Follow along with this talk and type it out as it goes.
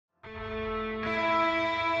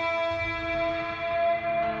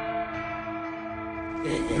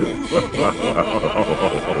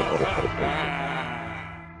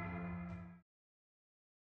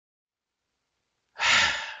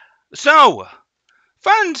So,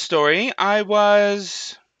 fun story. I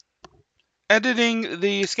was editing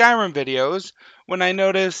the Skyrim videos when I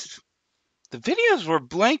noticed the videos were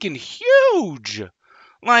blank and huge.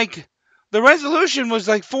 Like, the resolution was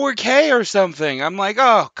like 4K or something. I'm like,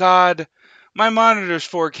 oh god, my monitor's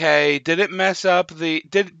 4K. Did it mess up the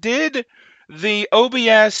did the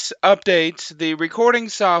OBS updates, the recording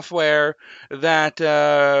software that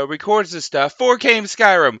records this stuff, 4K in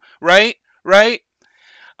Skyrim, right? Right?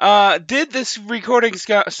 Did this recording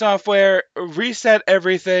software reset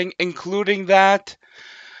everything, including that?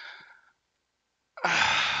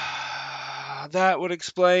 That would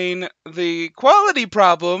explain the quality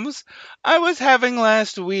problems I was having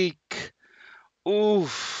last week.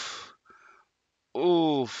 Oof.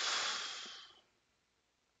 Oof.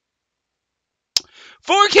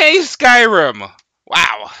 4K Skyrim.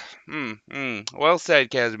 Wow. Well said,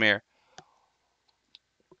 Casimir.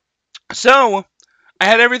 So, I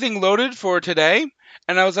had everything loaded for today,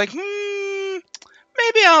 and I was like,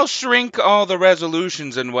 maybe I'll shrink all the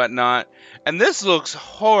resolutions and whatnot. And this looks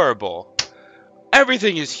horrible.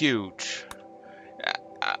 Everything is huge.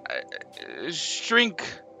 Shrink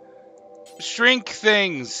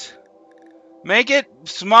things. Make it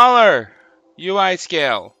smaller. UI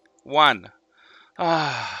scale 1.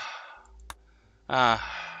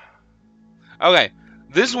 Okay,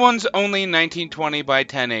 this one's only 1920 by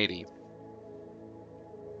 1080.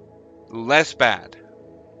 Less bad.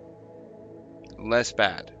 Less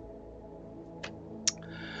bad.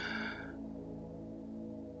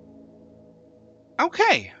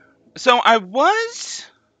 Okay, so I was...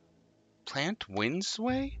 Plant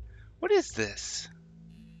Windsway? What is this?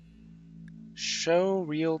 Show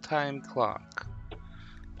real-time clock.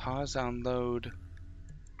 Pause on load.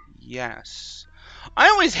 Yes. I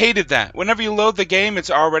always hated that. Whenever you load the game,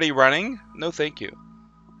 it's already running. No, thank you.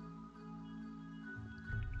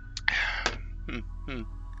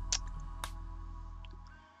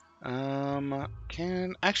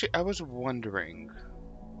 Actually, I was wondering.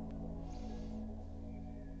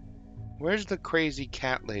 Where's the crazy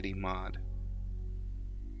cat lady mod?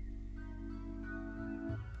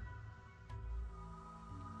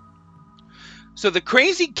 So the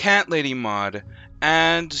crazy cat lady mod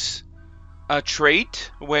adds a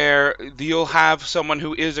trait where you'll have someone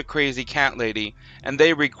who is a crazy cat lady and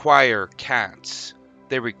they require cats.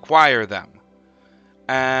 They require them.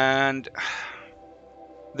 And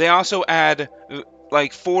they also add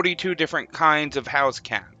like 42 different kinds of house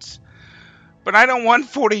cats. But I don't want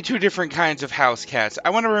 42 different kinds of house cats.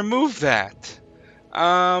 I want to remove that.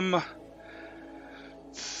 I'm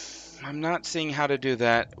not seeing how to do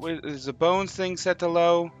that. Is the bones thing set to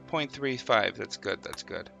low? 0.35. That's good. That's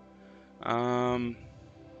good.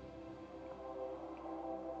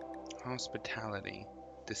 Hospitality.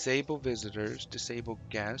 Disable visitors. Disable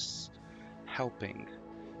guests. Helping.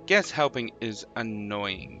 Guest helping is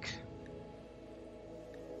annoying.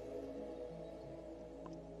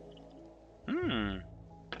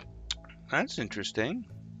 That's interesting.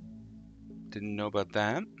 Didn't know about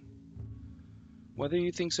that. Whether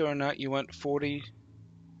you think so or not, you want 40...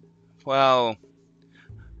 Well...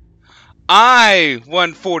 I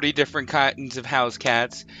want 40 different kinds of house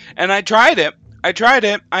cats, and I tried it.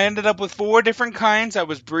 I ended up with 4 different kinds. I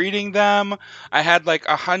was breeding them. I had like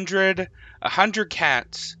 100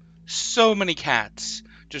 cats. So many cats.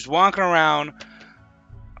 Just walking around.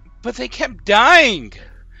 But they kept dying.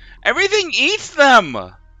 Everything eats them.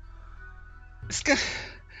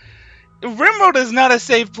 Rimworld is not a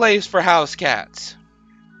safe place for house cats.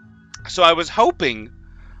 So I was hoping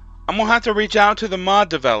I'm going to have to reach out to the mod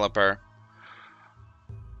developer.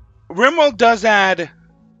 Rimworld does add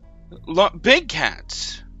big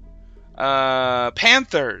cats,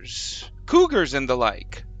 panthers, cougars, and the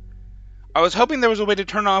like. I was hoping there was a way to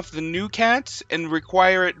turn off the new cats and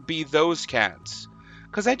require it be those cats.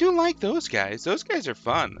 Because I do like those guys. Those guys are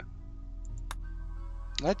fun.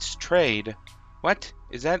 Let's trade. What?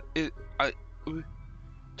 Is that...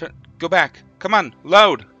 go back. Come on.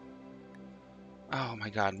 Load. Oh my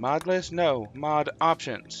god. Mod list? No. Mod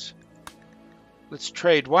options. Let's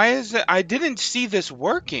trade. Why is it... I didn't see this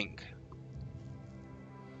working.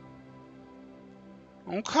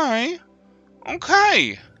 Okay.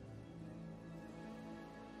 Okay.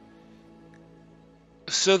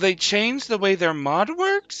 So they changed the way their mod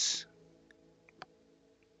works?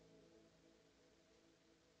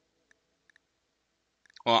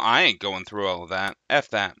 Well, I ain't going through all of that. F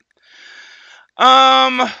that.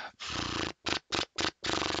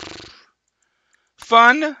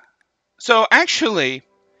 Fun So actually,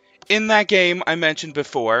 in that game I mentioned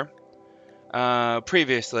before,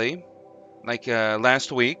 previously, like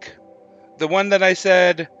last week, the one that I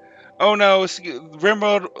said, "Oh no,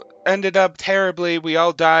 Rimworld ended up terribly. We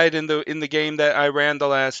all died in the game that I ran the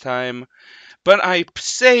last time." But I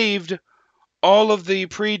saved all of the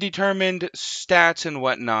predetermined stats and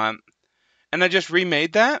whatnot, and I just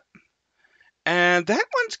remade that, and that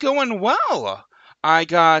one's going well. I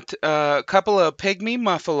got a couple of pygmy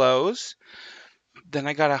muffalos, then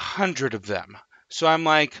I got 100 of them. So I'm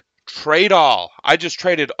like, trade all. I just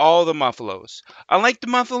traded all the muffalos. I like the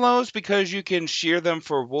muffalos because you can shear them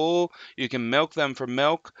for wool, you can milk them for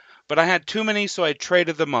milk, but I had too many, so I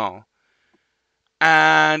traded them all.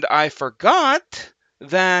 And I forgot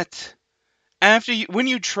that when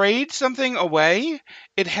you trade something away,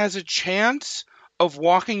 it has a chance of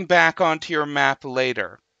walking back onto your map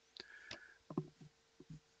later.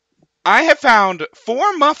 I have found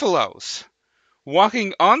 4 muffalos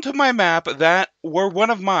walking onto my map that were one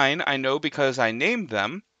of mine. I know because I named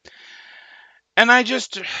them. And I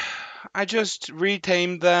just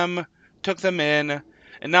retamed them, took them in,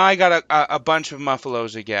 and now I got a bunch of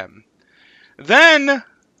muffalos again. Then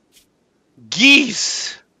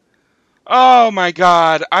geese. Oh my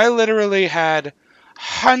god, I literally had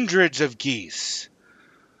hundreds of geese.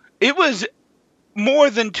 It was more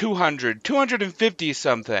than 200, 250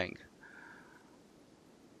 something.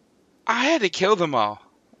 I had to kill them all.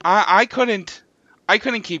 I couldn't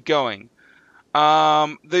keep going.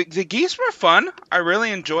 The geese were fun. I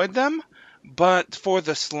really enjoyed them. But for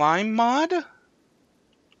the slime mod,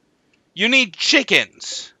 you need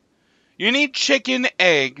chickens. You need chicken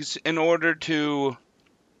eggs in order to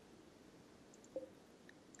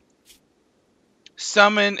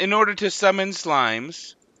summon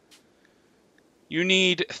slimes. You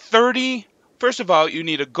need 30. First of all, you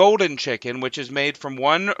need a golden chicken, which is made from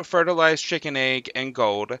 1 fertilized chicken egg and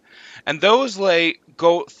gold. And those lay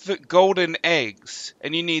golden eggs.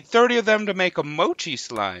 And you need 30 of them to make a mochi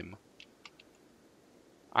slime.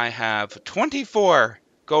 I have 24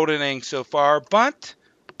 golden eggs so far, but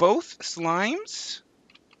both slimes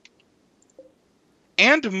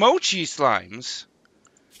and mochi slimes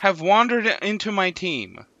have wandered into my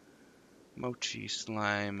team. Mochi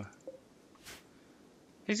slime.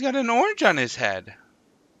 He's got an orange on his head.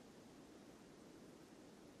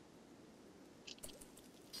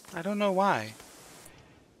 I don't know why.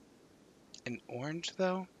 An orange,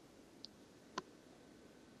 though?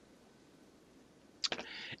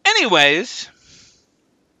 Anyways,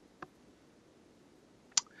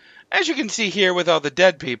 as you can see here with all the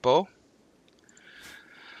dead people,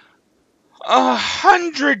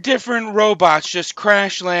 100 different robots just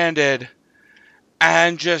crash landed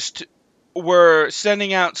and just were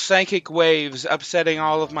sending out psychic waves, upsetting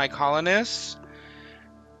all of my colonists.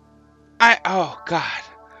 Oh god,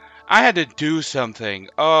 I had to do something.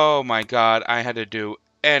 Oh my god, I had to do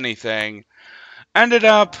anything. Ended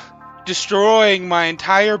up destroying my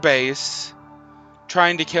entire base,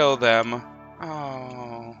 trying to kill them.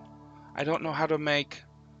 Oh, I don't know how to make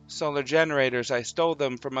solar generators. I stole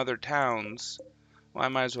them from other towns. Well, I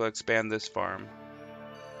might as well expand this farm.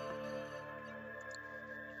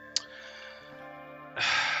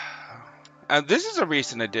 This is a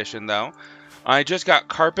recent addition, though. I just got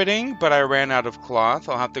carpeting, but I ran out of cloth.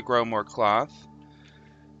 I'll have to grow more cloth.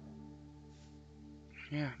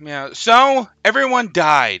 Yeah. So, everyone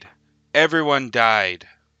died. Everyone died.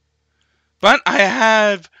 But I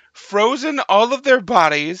have frozen all of their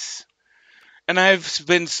bodies, and I've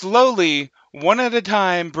been slowly, one at a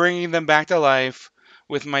time, bringing them back to life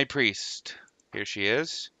with my priest. Here she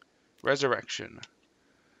is. Resurrection.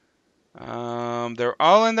 They're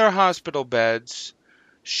all in their hospital beds.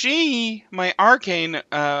 She, my arcane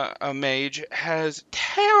mage, has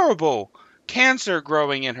terrible cancer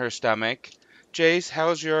growing in her stomach. Jace,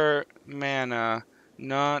 how's your mana?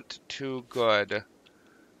 Not too good.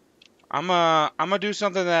 I'ma do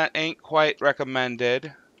something that ain't quite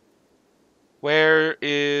recommended. Where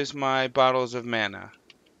is my bottles of mana?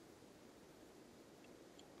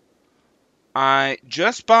 I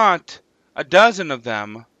just bought a dozen of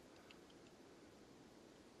them.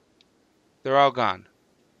 They're all gone.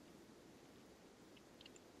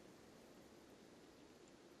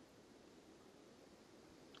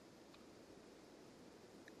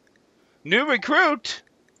 New recruit!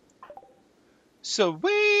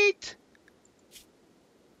 Sweet!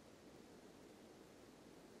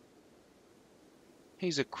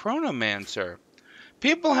 He's a chronomancer.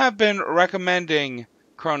 People have been recommending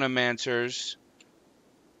chronomancers.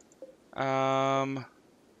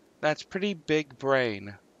 That's pretty big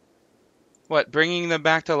brain. What, bringing them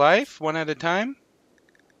back to life one at a time?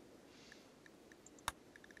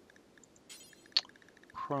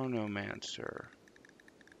 Chronomancer.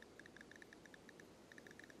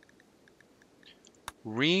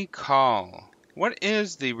 Recall. What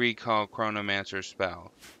is the Recall Chronomancer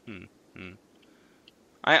spell?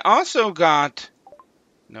 I also got...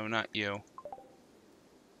 No, not you.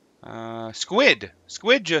 Squid.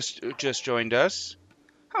 Squid just joined us.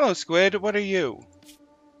 Hello, Squid. What are you?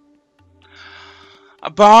 A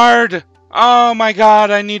bard! Oh my god,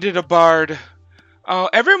 I needed a bard. Oh,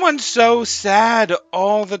 everyone's so sad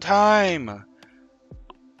all the time.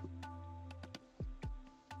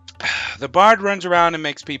 The bard runs around and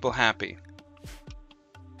makes people happy.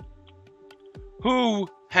 Who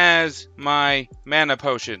has my mana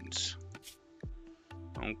potions?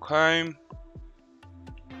 Okay.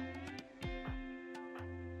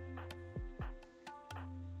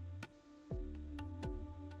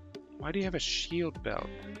 Why do you have a shield belt?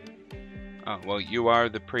 Oh, well, you are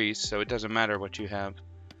the priest, so it doesn't matter what you have.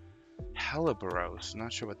 Heliboros.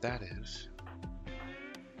 Not sure what that is.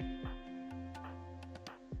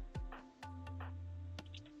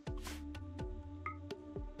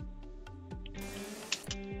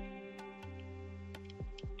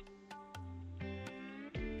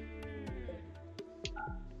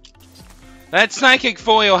 That psychic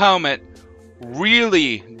foil helmet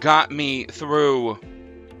really got me through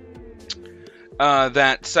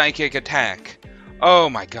that psychic attack. Oh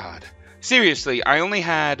my god. Seriously, I only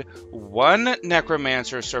had one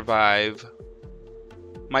necromancer survive.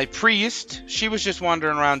 My priest, she was just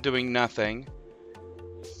wandering around doing nothing.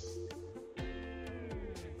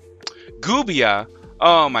 Gubia,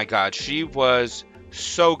 oh my god, she was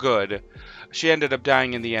so good. She ended up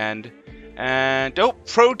dying in the end. And, oh,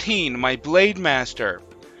 Protein, my Blade Master.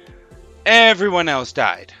 Everyone else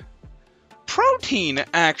died. Protein,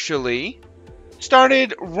 actually,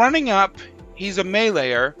 started running up. He's a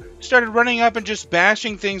meleeer. Started running up and just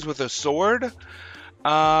bashing things with a sword. You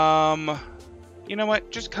know what?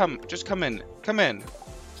 Just come in. Come in.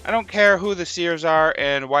 I don't care who the seers are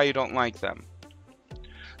and why you don't like them.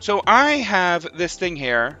 So I have this thing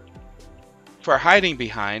here for hiding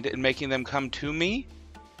behind and making them come to me.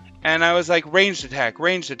 And I was like, ranged attack,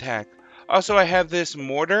 ranged attack. Also, I have this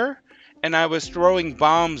mortar, and I was throwing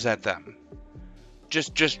bombs at them.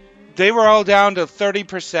 They were all down to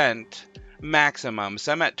 30% maximum,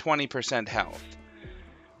 so I'm at 20% health.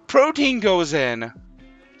 Protein goes in.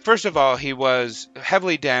 First of all, he was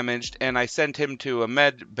heavily damaged, and I sent him to a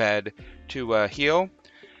med bed to heal.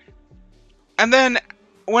 And then,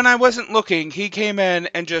 when I wasn't looking, he came in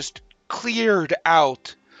and just cleared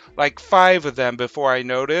out like 5 of them before I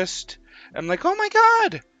noticed. I'm like, oh my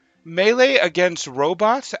god! Melee against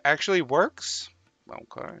robots actually works?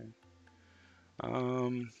 Okay.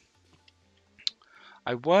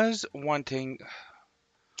 I was wanting...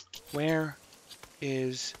 Where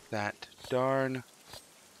is that darn...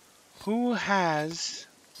 Who has...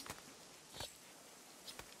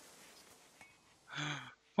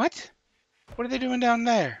 What? What are they doing down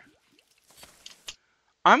there?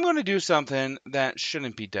 I'm going to do something that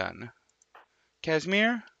shouldn't be done.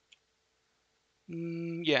 Casimir?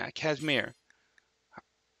 Yeah, Casimir.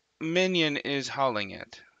 Minion is hauling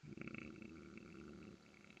it.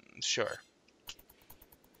 Sure.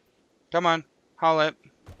 Come on, haul it.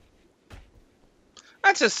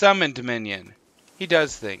 That's a summoned minion. He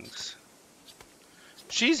does things.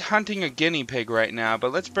 She's hunting a guinea pig right now,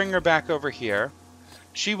 but let's bring her back over here.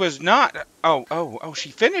 She was not... Oh, she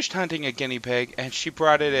finished hunting a guinea pig, and she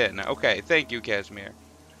brought it in. Okay, thank you, Casimir.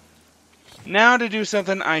 Now to do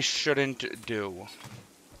something I shouldn't do.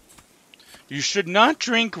 You should not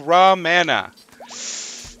drink raw mana.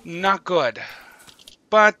 Not good.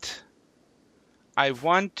 But I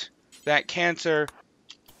want that cancer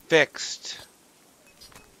fixed.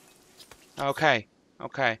 Okay.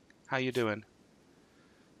 How you doing?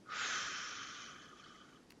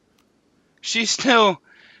 She's still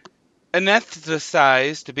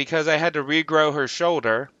anesthetized because I had to regrow her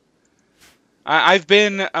shoulder. I've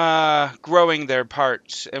been growing their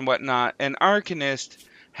parts and whatnot. An Arcanist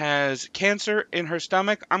has cancer in her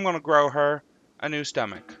stomach. I'm going to grow her a new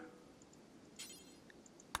stomach.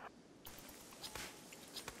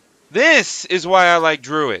 This is why I like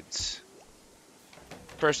druids.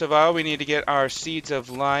 First of all, we need to get our seeds of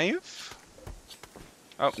life.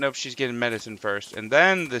 Oh, nope, she's getting medicine first. And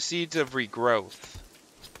then the seeds of regrowth.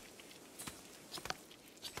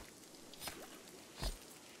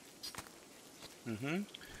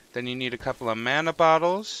 Then you need a couple of mana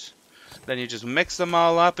bottles. Then you just mix them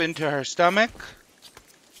all up into her stomach.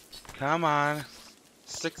 Come on.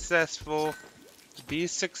 Successful. Be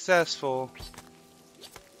successful.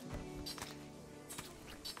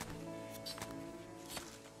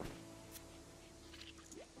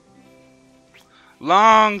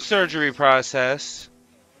 Long surgery process.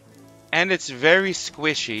 And it's very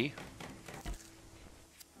squishy.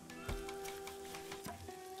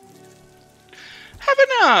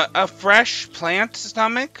 Having a fresh plant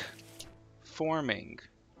stomach forming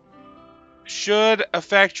should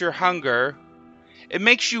affect your hunger. It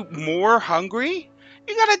makes you more hungry.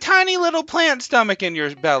 You got a tiny little plant stomach in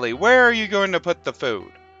your belly. Where are you going to put the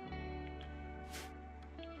food?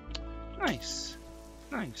 Nice.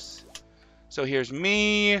 Nice. So here's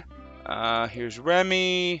me. Here's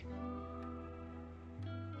Remy.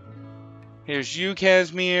 Here's you,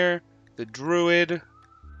 Casimir. The druid.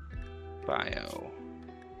 Bio.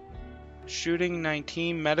 Shooting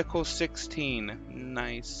 19. Medical 16.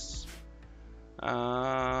 Nice. Who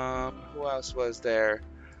else was there?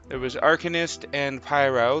 There was Arcanist and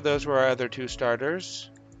Pyro. Those were our other two starters.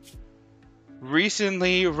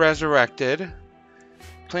 Recently resurrected.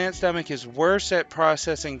 Plant stomach is worse at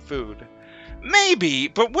processing food. Maybe,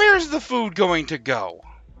 but where's the food going to go?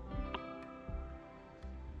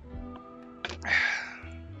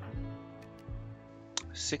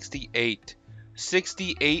 $68.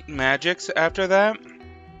 68 magics after that.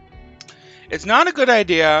 It's not a good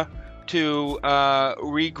idea to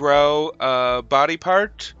regrow a body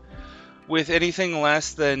part with anything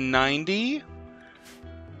less than 90.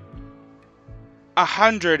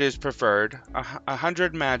 100 is preferred.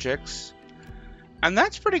 100 magics. And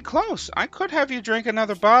that's pretty close. I could have you drink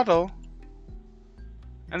another bottle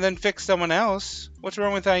and then fix someone else. What's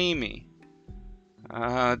wrong with Aimi?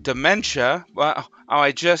 Dementia. Well, oh,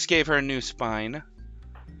 I just gave her a new spine.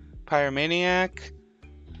 Pyromaniac.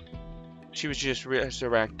 She was just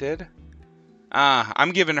resurrected.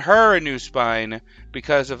 I'm giving her a new spine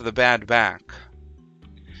because of the bad back.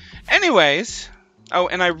 Anyways. Oh,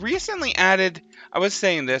 and I recently added... I was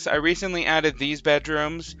saying this. I recently added these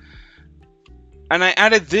bedrooms. And I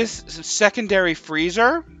added this secondary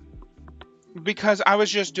freezer because I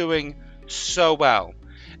was just doing so well.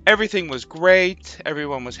 Everything was great.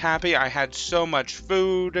 Everyone was happy. I had so much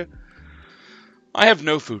food. I have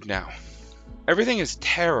no food now. Everything is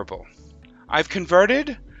terrible. I've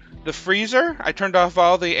converted the freezer. I turned off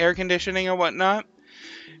all the air conditioning and whatnot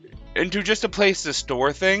into just a place to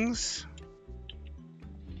store things.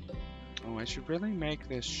 Oh, I should really make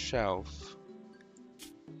this shelf.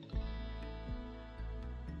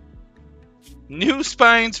 New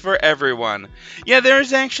spines for everyone. Yeah,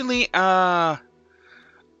 there's actually a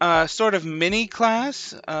sort of mini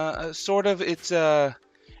class. It's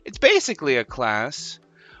basically a class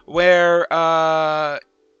where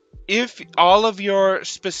if all of your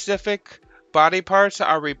specific body parts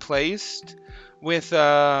are replaced with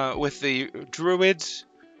the druid's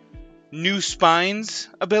new spines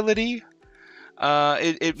ability,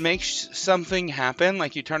 it makes something happen,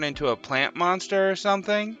 like you turn into a plant monster or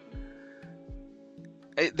something.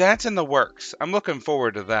 That's in the works. I'm looking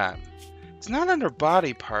forward to that. It's not under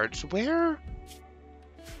body parts. Where?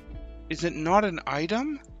 Is it not an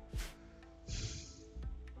item?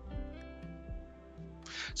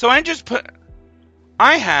 So I just put...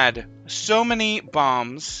 I had so many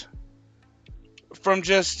bombs from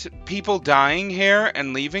just people dying here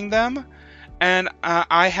and leaving them. And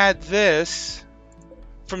I had this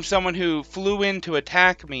from someone who flew in to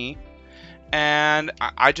attack me. And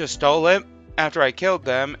I just stole it after I killed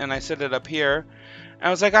them. And I set it up here. And I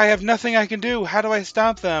was like, I have nothing I can do. How do I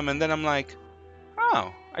stop them? And then I'm like,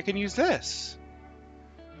 oh, I can use this.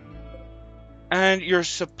 And you're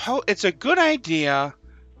supposed... It's a good idea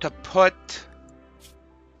to put...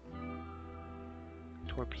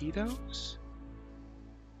 torpedoes?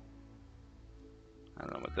 I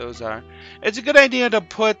don't know what those are. It's a good idea to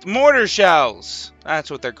put mortar shells. That's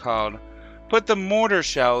what they're called. Put the mortar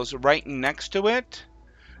shells right next to it.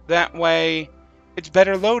 That way, it's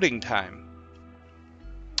better loading time.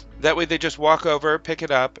 That way they just walk over, pick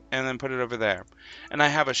it up, and then put it over there. And I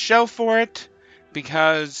have a shelf for it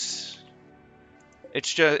because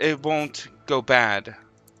it won't go bad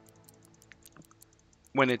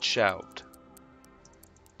when it's shelved.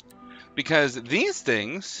 Because these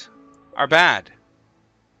things are bad.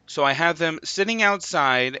 So I have them sitting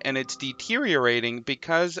outside and it's deteriorating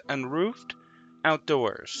because unroofed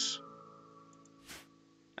outdoors.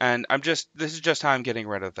 And this is just how I'm getting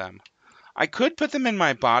rid of them. I could put them in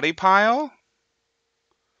my body pile.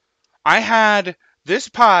 I had this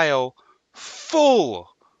pile full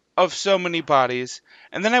of so many bodies.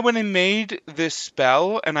 And then I went and made this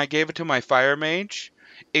spell and I gave it to my fire mage.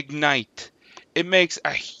 Ignite. It makes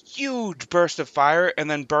a huge burst of fire and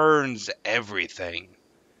then burns everything.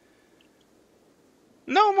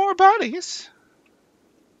 No more bodies.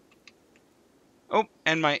 Oh,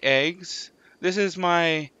 and my eggs. This is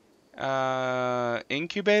my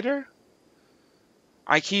incubator.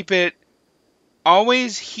 I keep it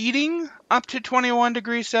always heating up to 21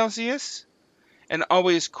 degrees Celsius and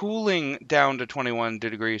always cooling down to 21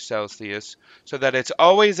 degrees Celsius so that it's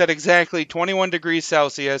always at exactly 21 degrees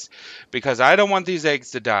Celsius because I don't want these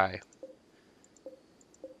eggs to die.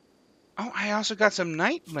 Oh, I also got some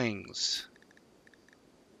nightlings.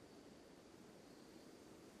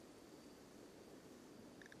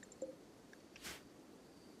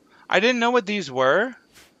 I didn't know what these were,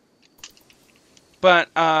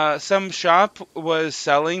 but some shop was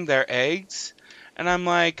selling their eggs, and I'm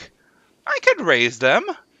like, I could raise them.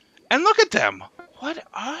 And look at them. What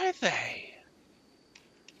are they?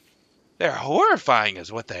 They're horrifying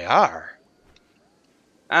is what they are.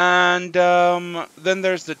 And then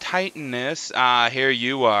there's the Titaness. Ah, here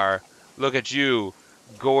you are. Look at you.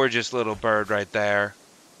 Gorgeous little bird right there.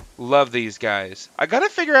 Love these guys. I gotta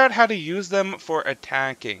figure out how to use them for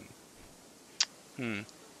attacking.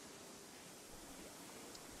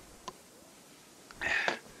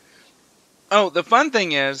 Oh, the fun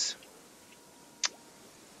thing is,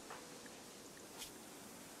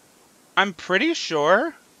 I'm pretty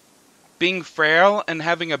sure being frail and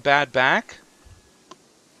having a bad back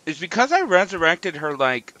is because I resurrected her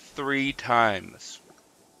like 3 times.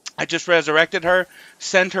 I just resurrected her,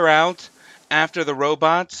 sent her out after the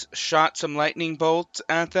robots, shot some lightning bolts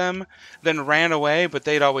at them, then ran away, but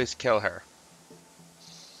they'd always kill her.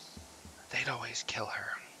 They'd always kill her.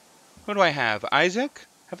 Who do I have? Isaac?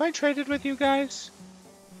 Have I traded with you guys?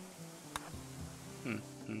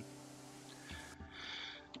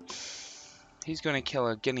 He's gonna kill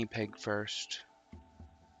a guinea pig first.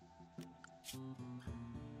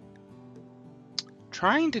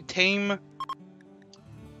 Trying to tame...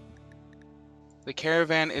 The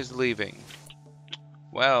caravan is leaving.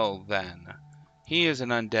 Well, then. He is an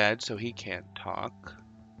undead, so he can't talk.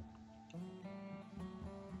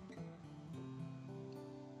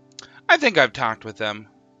 I think I've talked with them.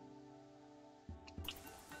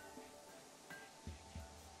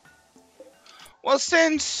 Well,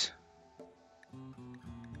 since...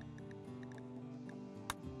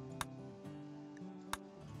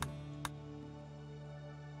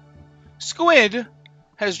 Squid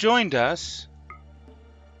has joined us,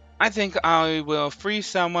 I think I will free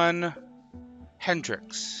someone.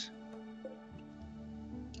 Hendrix.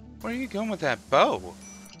 Where are you going with that bow?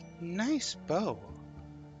 Nice bow.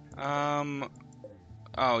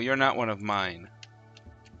 Oh, you're not one of mine.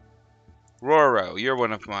 Roro, you're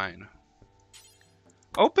one of mine.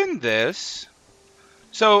 Open this.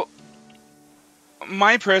 So,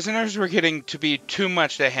 my prisoners were getting to be too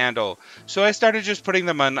much to handle, so I started just putting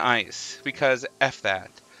them on ice, because F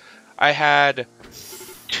that. I had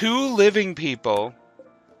 2 living people.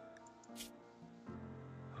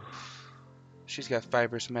 She's got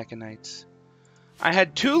fibrous mechanites. I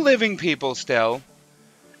had 2 living people still,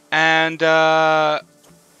 and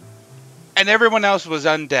everyone else was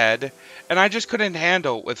undead, and I just couldn't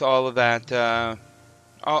handle with all of that,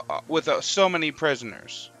 with so many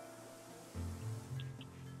prisoners.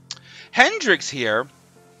 Hendrix here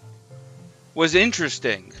was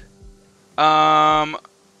interesting.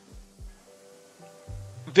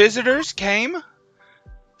 Visitors came,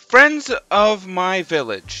 friends of my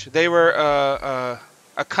village. They were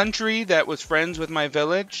a country that was friends with my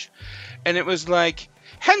village, and it was like,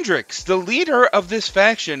 Hendrix, the leader of this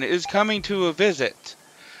faction, is coming to a visit.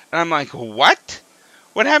 And I'm like, what?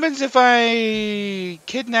 What happens if I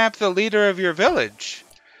kidnap the leader of your village?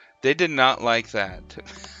 They did not like that.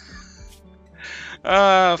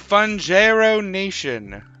 Fungero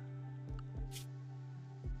Nation.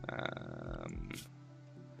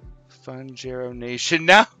 Fungero Nation.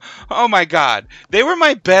 Now, oh my god. They were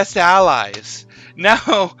my best allies.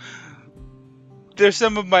 Now, they're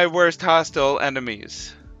some of my worst hostile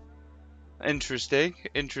enemies. Interesting.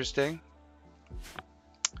 Interesting.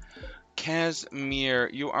 Casimir,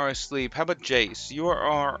 you are asleep. How about Jace? You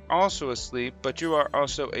are also asleep, but you are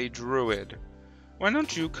also a druid. Why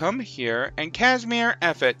don't you come here? And Casimir,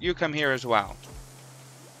 F it, you come here as well.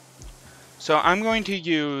 So I'm going to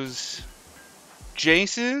use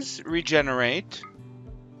Jace's Regenerate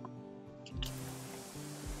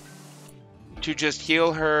to just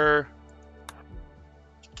heal her,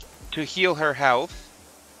 health,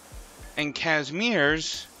 and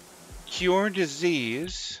Casimir's Cure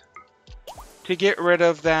Disease to get rid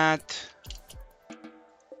of that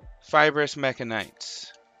fibrous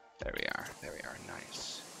mechanites. There we are. There we are.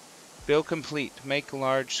 Nice. Build complete. Make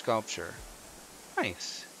large sculpture.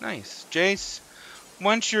 Nice. Nice. Jace,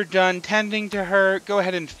 once you're done tending to her, go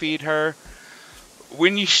ahead and feed her.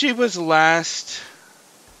 When she was last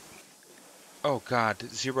Oh god,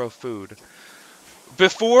 0 food.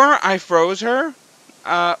 Before I froze her,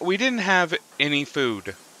 we didn't have any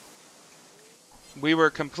food. We were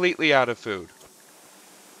completely out of food.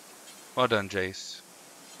 Well done, Jace.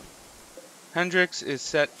 Hendrix is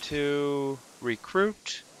set to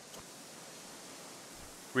recruit.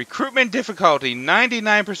 Recruitment difficulty,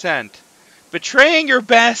 99%. Betraying your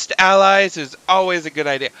best allies is always a good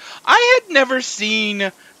idea. I had never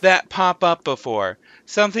seen that pop up before.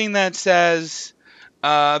 Something that says,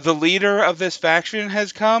 the leader of this faction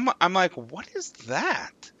has come. I'm like, what is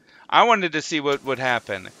that? I wanted to see what would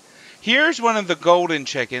happen. Here's one of the golden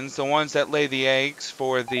chickens, the ones that lay the eggs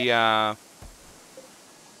for the,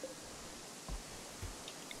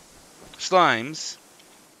 slimes.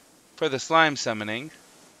 For the slime summoning.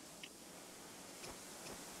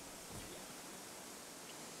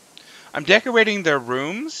 I'm decorating their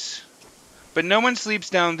rooms, but no one sleeps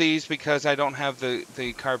down these because I don't have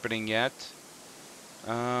the carpeting yet.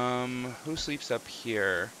 Who sleeps up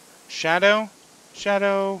here? Shadow?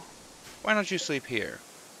 Shadow, why don't you sleep here?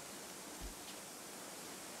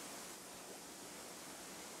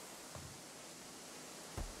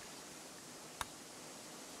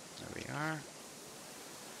 There we are.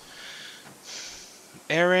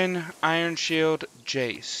 Aaron, Iron Shield,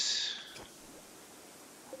 Jace.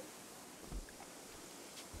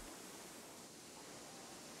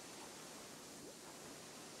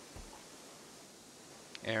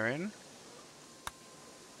 Aaron.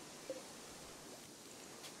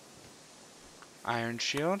 Iron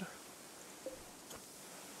Shield.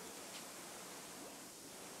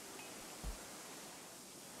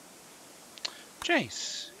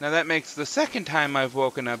 Jace. Now that makes the second time I've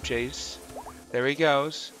woken up Jace. There he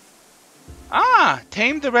goes. Ah!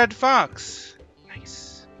 Tamed the red fox.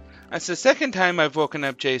 Nice. That's the second time I've woken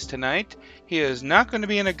up Jace tonight. He is not going to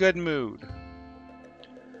be in a good mood.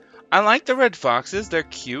 I like the red foxes. They're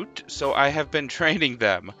cute, so I have been training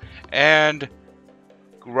them. And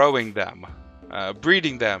growing them.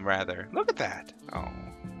 Breeding them, rather. Look at that. Oh,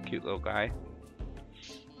 cute little guy.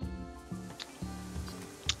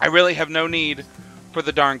 I really have no need for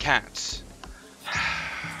the darn cats.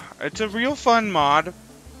 It's a real fun mod.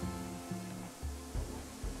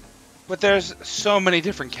 But there's so many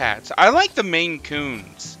different cats. I like the Maine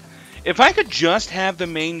Coons. If I could just have the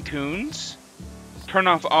Maine Coons, turn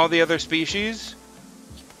off all the other species,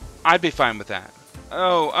 I'd be fine with that.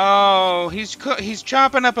 Oh, he's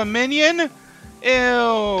chopping up a minion?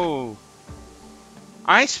 Ew.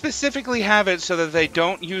 I specifically have it so that they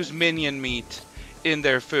don't use minion meat in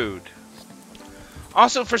their food.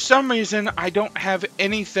 Also, for some reason, I don't have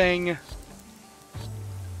anything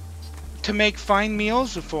to make fine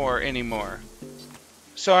meals for anymore.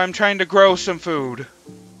 So I'm trying to grow some food.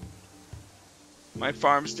 My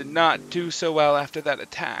farms did not do so well after that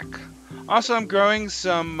attack. Also, I'm growing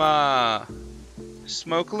some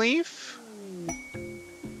smoke leaf.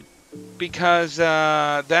 Because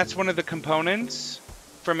that's one of the components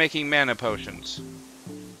for making mana potions.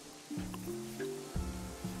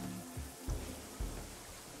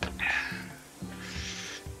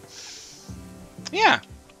 Yeah.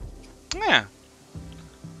 Yeah.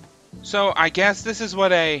 So I guess this is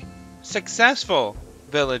what a successful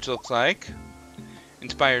village looks like.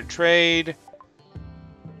 Inspired trade.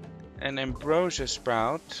 An ambrosia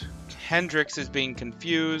sprout. Hendrix is being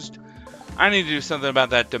confused. I need to do something about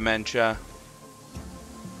that dementia.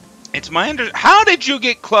 It's my How did you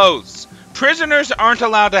get clothes? Prisoners aren't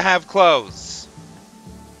allowed to have clothes.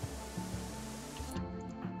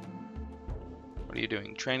 What are you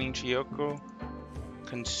doing? Training Chiyoko?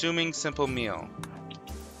 Consuming simple meal.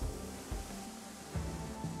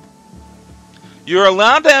 You're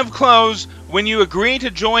allowed to have clothes when you agree to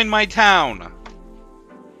join my town.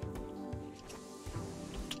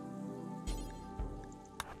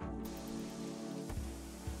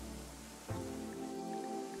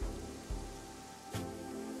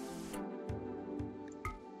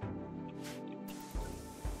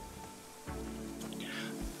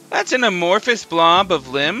 That's an amorphous blob of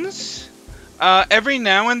limbs. Every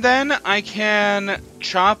now and then, I can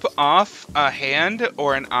chop off a hand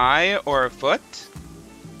or an eye or a foot.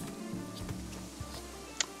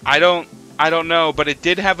 I don't know, but it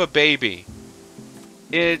did have a baby.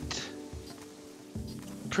 It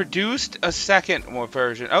produced a second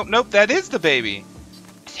version. Oh, nope, that is the baby.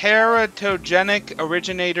 Teratogenic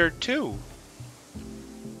Originator 2.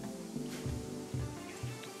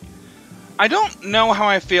 I don't know how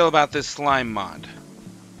I feel about this slime mod.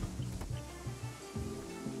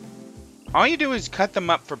 All you do is cut them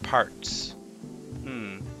up for parts.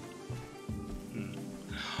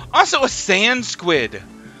 Also, a sand squid.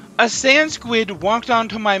 A sand squid walked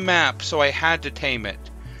onto my map, so I had to tame it.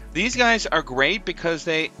 These guys are great because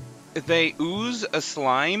they ooze a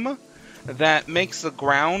slime that makes the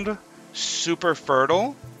ground super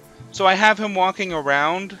fertile. So I have him walking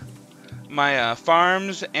around my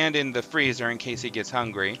farms and in the freezer in case he gets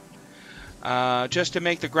hungry, just to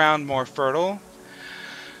make the ground more fertile.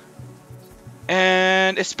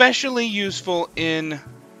 And especially useful in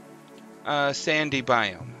sandy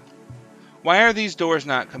biome. Why are these doors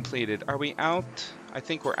not completed? Are we out? I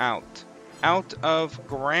think we're out. Out of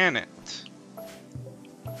granite.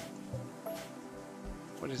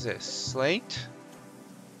 What is this? Slate?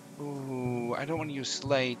 Ooh, I don't want to use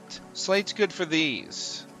slate. Slate's good for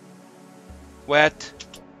these. Wet.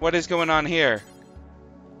 What is going on here?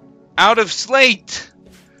 Out of slate!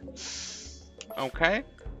 Okay.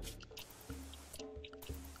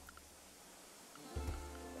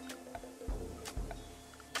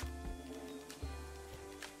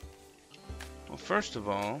 Well, first of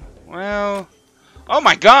all, well... Oh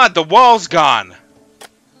my god, the wall's gone!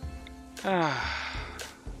 No,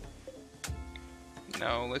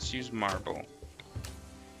 let's use marble.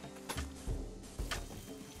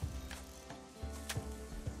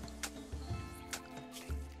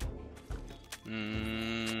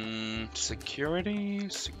 Security?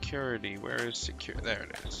 Security. Where is security? There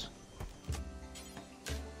it is.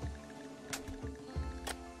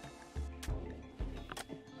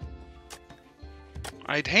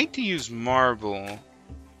 I'd hate to use marble.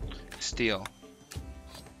 Steel.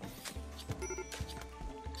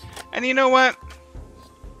 And you know what?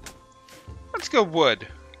 Let's go wood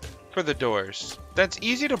for the doors. That's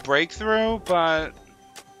easy to break through, but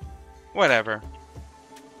whatever.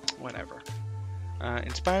 Whatever.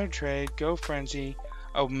 Inspired trade, go frenzy.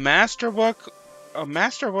 Oh, masterwork. Oh,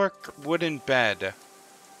 masterwork wooden bed.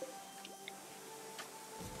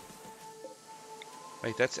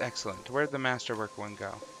 Wait, that's excellent. Where'd the masterwork one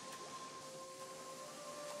go?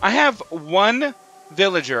 I have one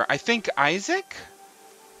villager. I think Isaac?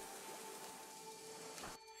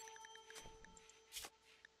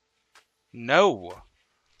 No.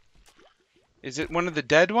 Is it one of the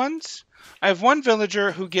dead ones? I have one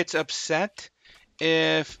villager who gets upset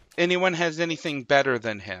if anyone has anything better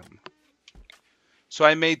than him. So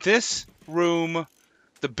I made this room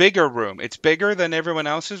the bigger room. It's bigger than everyone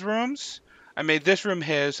else's rooms. I made this room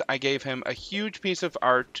his. I gave him a huge piece of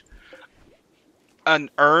art.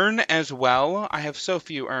 An urn as well. I have so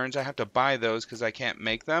few urns. I have to buy those because I can't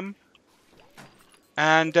make them.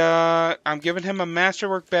 And I'm giving him a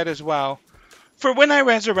masterwork bed as well. For when I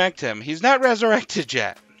resurrect him. He's not resurrected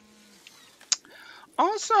yet.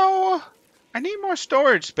 Also, I need more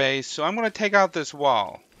storage space, so I'm going to take out this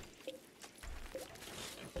wall.